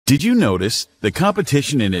Did you notice the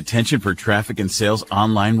competition and attention for traffic and sales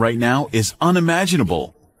online right now is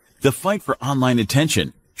unimaginable? The fight for online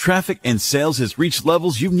attention, traffic, and sales has reached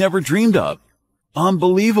levels you've never dreamed of.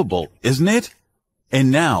 Unbelievable, isn't it?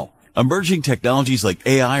 And now, emerging technologies like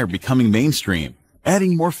AI are becoming mainstream,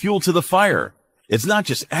 adding more fuel to the fire. It's not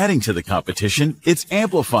just adding to the competition, it's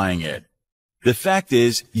amplifying it. The fact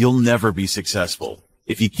is, you'll never be successful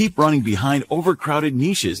if you keep running behind overcrowded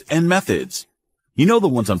niches and methods. You know the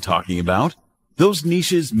ones I'm talking about. Those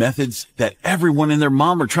niches, methods that everyone and their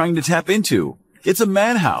mom are trying to tap into. It's a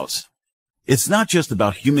madhouse. It's not just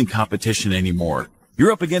about human competition anymore.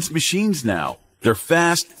 You're up against machines now. They're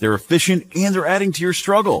fast, they're efficient, and they're adding to your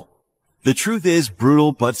struggle. The truth is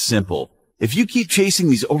brutal but simple. If you keep chasing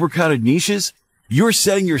these overcrowded niches, you're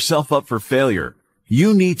setting yourself up for failure.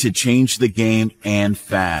 You need to change the game, and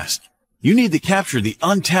fast. You need to capture the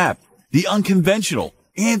untapped, the unconventional,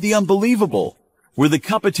 and the unbelievable, where the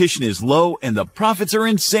competition is low and the profits are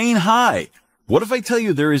insane high. What if I tell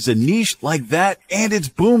you there is a niche like that and it's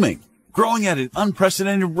booming, growing at an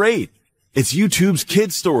unprecedented rate? It's YouTube's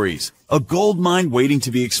kid stories, a gold mine waiting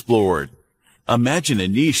to be explored. Imagine a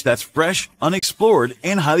niche that's fresh, unexplored,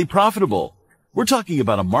 and highly profitable. We're talking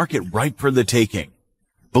about a market ripe for the taking.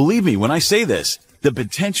 Believe me when I say this, the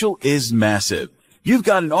potential is massive. You've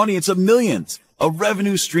got an audience of millions, a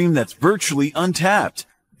revenue stream that's virtually untapped,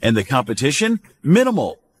 and the competition,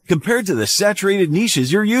 minimal, compared to the saturated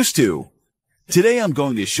niches you're used to. Today I'm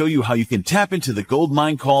going to show you how you can tap into the gold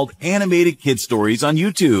mine called animated kid stories on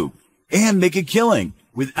YouTube and make a killing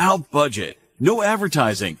without budget, no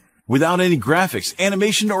advertising, without any graphics,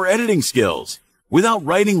 animation, or editing skills, without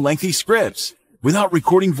writing lengthy scripts, without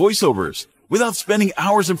recording voiceovers, without spending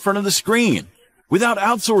hours in front of the screen, without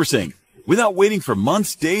outsourcing, without waiting for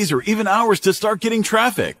months, days, or even hours to start getting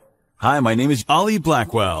traffic. Hi, my name is Ali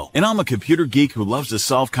Blackwell, and I'm a computer geek who loves to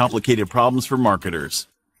solve complicated problems for marketers.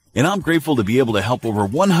 And I'm grateful to be able to help over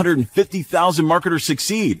 150,000 marketers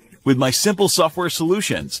succeed with my simple software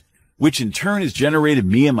solutions, which in turn has generated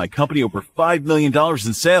me and my company over $5 million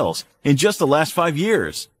in sales in just the last 5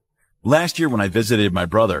 years. Last year when I visited my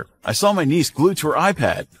brother, I saw my niece glued to her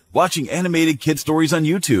iPad, watching animated kid stories on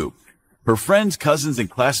YouTube. Her friends, cousins, and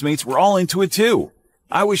classmates were all into it too.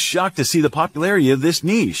 I was shocked to see the popularity of this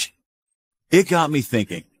niche. It got me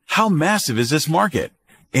thinking, how massive is this market?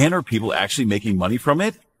 And are people actually making money from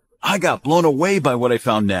it? I got blown away by what I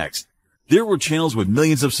found next. There were channels with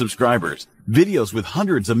millions of subscribers, videos with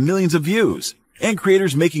hundreds of millions of views, and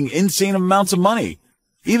creators making insane amounts of money.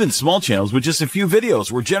 Even small channels with just a few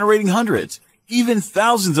videos were generating hundreds, even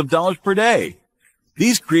thousands of dollars per day.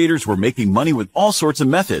 These creators were making money with all sorts of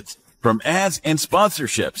methods, from ads and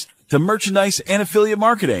sponsorships to merchandise and affiliate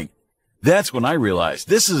marketing. That's when I realized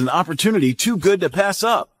this is an opportunity too good to pass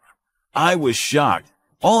up. I was shocked.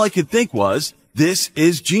 All I could think was, this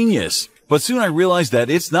is genius. But soon I realized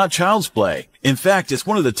that it's not child's play. In fact, it's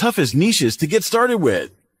one of the toughest niches to get started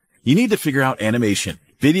with. You need to figure out animation,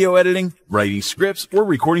 video editing, writing scripts, or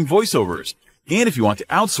recording voiceovers. And if you want to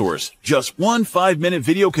outsource, just one 5-minute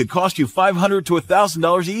video could cost you $500 to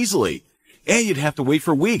 $1,000 easily. And you'd have to wait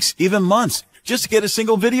for weeks, even months, just to get a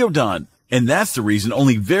single video done. And that's the reason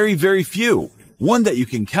only very, very few, one that you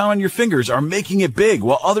can count on your fingers, are making it big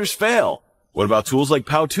while others fail. What about tools like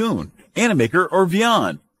Powtoon, Animaker, or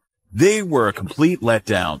Vyond? They were a complete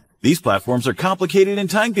letdown. These platforms are complicated and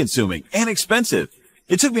time-consuming and expensive.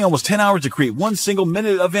 It took me almost 10 hours to create one single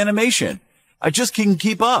minute of animation. I just couldn't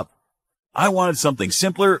keep up. I wanted something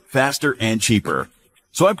simpler, faster, and cheaper.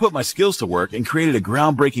 So I put my skills to work and created a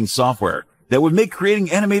groundbreaking software that would make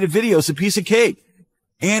creating animated videos a piece of cake.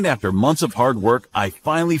 And after months of hard work, I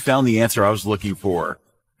finally found the answer I was looking for.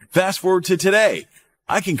 Fast forward to today.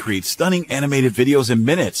 I can create stunning animated videos in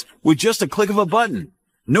minutes with just a click of a button.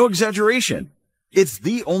 No exaggeration. It's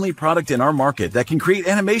the only product in our market that can create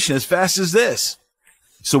animation as fast as this.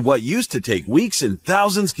 So what used to take weeks and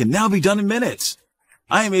thousands can now be done in minutes.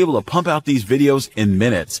 I am able to pump out these videos in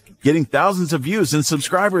minutes, getting thousands of views and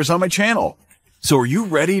subscribers on my channel. So are you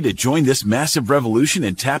ready to join this massive revolution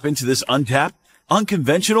and tap into this untapped,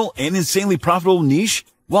 unconventional, and insanely profitable niche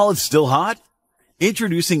while it's still hot?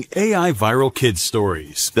 Introducing AI Viral Kid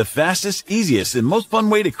Stories, the fastest, easiest, and most fun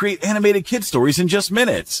way to create animated kid stories in just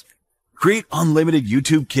minutes. Create unlimited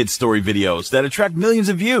YouTube kid story videos that attract millions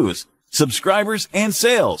of views, subscribers, and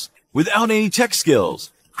sales without any tech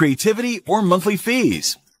skills, creativity, or monthly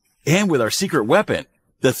fees. And with our secret weapon,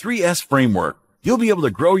 the 3S framework, you'll be able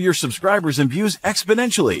to grow your subscribers and views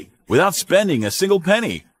exponentially without spending a single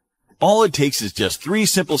penny. All it takes is just 3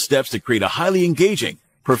 simple steps to create a highly engaging,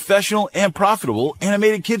 professional, and profitable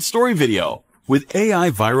animated kid story video with AI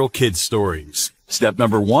Viral Kid Stories. Step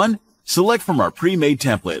number 1, select from our pre-made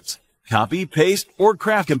templates. Copy, paste, or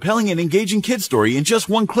craft compelling and engaging kid story in just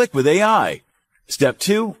one click with AI. Step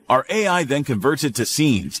 2, our AI then converts it to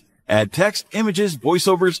scenes. Add text, images,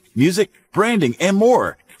 voiceovers, music, branding, and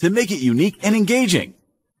more to make it unique and engaging.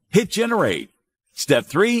 Hit generate. Step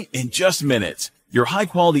 3, in just minutes, your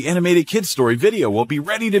high-quality animated kid story video will be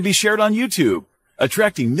ready to be shared on YouTube,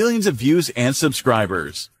 attracting millions of views and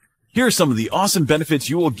subscribers. Here are some of the awesome benefits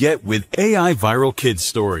you will get with AI viral kid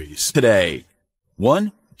stories today.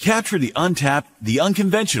 1. Capture the untapped, the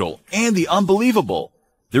unconventional, and the unbelievable.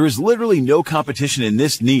 There is literally no competition in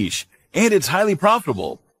this niche, and it's highly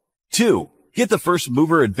profitable. 2. Get the first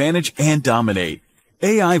mover advantage and dominate.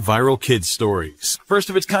 AI viral kid stories. First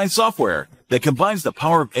of its kind software that combines the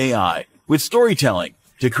power of AI with storytelling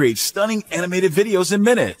to create stunning animated videos in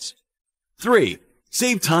minutes. 3.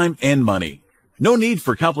 Save time and money. No need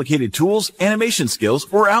for complicated tools, animation skills,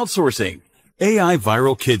 or outsourcing. AI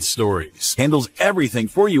viral kid stories handles everything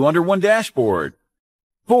for you under one dashboard.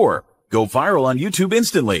 4. Go viral on YouTube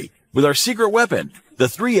instantly with our secret weapon, the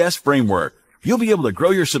 3S framework. You'll be able to grow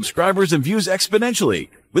your subscribers and views exponentially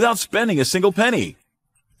without spending a single penny.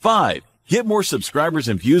 5. Get more subscribers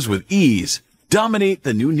and views with ease. Dominate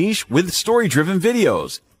the new niche with story-driven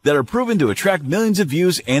videos that are proven to attract millions of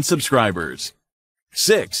views and subscribers.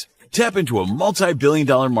 6. Tap into a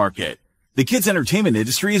multi-billion-dollar market. The kids' entertainment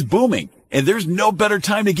industry is booming, and there's no better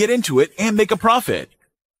time to get into it and make a profit.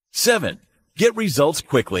 7. Get results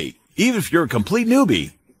quickly, even if you're a complete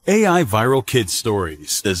newbie. AI viral kid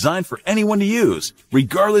stories, designed for anyone to use,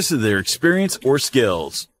 regardless of their experience or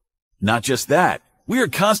skills. Not just that, we are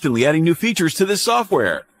constantly adding new features to this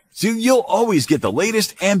software, so you'll always get the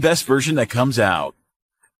latest and best version that comes out.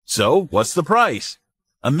 So, what's the price?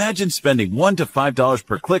 Imagine spending $1 to $5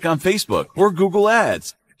 per click on Facebook or Google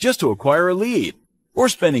Ads just to acquire a lead, or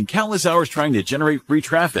spending countless hours trying to generate free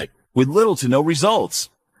traffic with little to no results.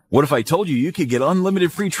 What if I told you you could get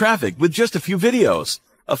unlimited free traffic with just a few videos,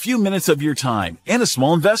 a few minutes of your time, and a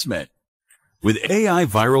small investment? With AI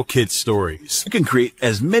viral kid stories, you can create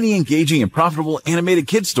as many engaging and profitable animated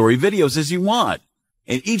kid story videos as you want,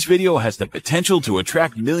 and each video has the potential to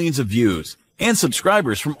attract millions of views and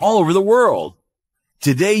subscribers from all over the world.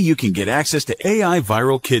 Today, you can get access to AI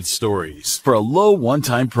viral kid stories for a low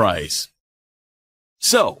one-time price.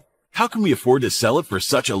 So, how can we afford to sell it for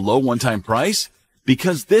such a low one-time price?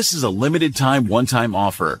 Because this is a limited time one-time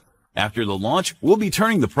offer. After the launch, we'll be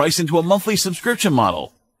turning the price into a monthly subscription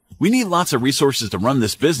model. We need lots of resources to run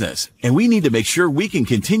this business, and we need to make sure we can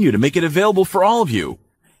continue to make it available for all of you.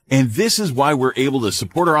 And this is why we're able to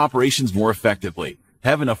support our operations more effectively,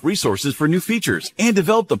 have enough resources for new features, and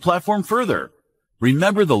develop the platform further.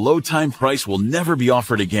 Remember, the low time price will never be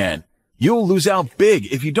offered again. You'll lose out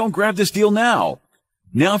big if you don't grab this deal now.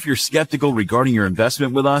 Now, if you're skeptical regarding your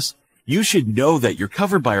investment with us, you should know that you're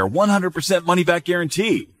covered by our 100% money-back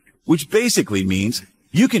guarantee, which basically means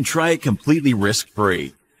you can try it completely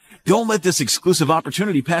risk-free. Don't let this exclusive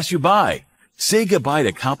opportunity pass you by. Say goodbye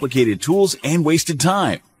to complicated tools and wasted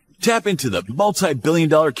time. Tap into the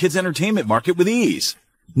multi-billion-dollar kids entertainment market with ease.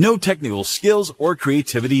 No technical skills or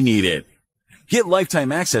creativity needed. Get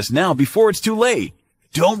lifetime access now before it's too late.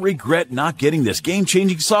 Don't regret not getting this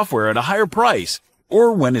game-changing software at a higher price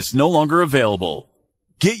or when it's no longer available.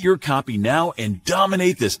 Get your copy now and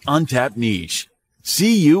dominate this untapped niche.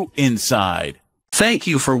 See you inside. Thank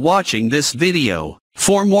you for watching this video.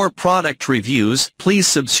 For more product reviews, please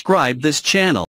subscribe this channel.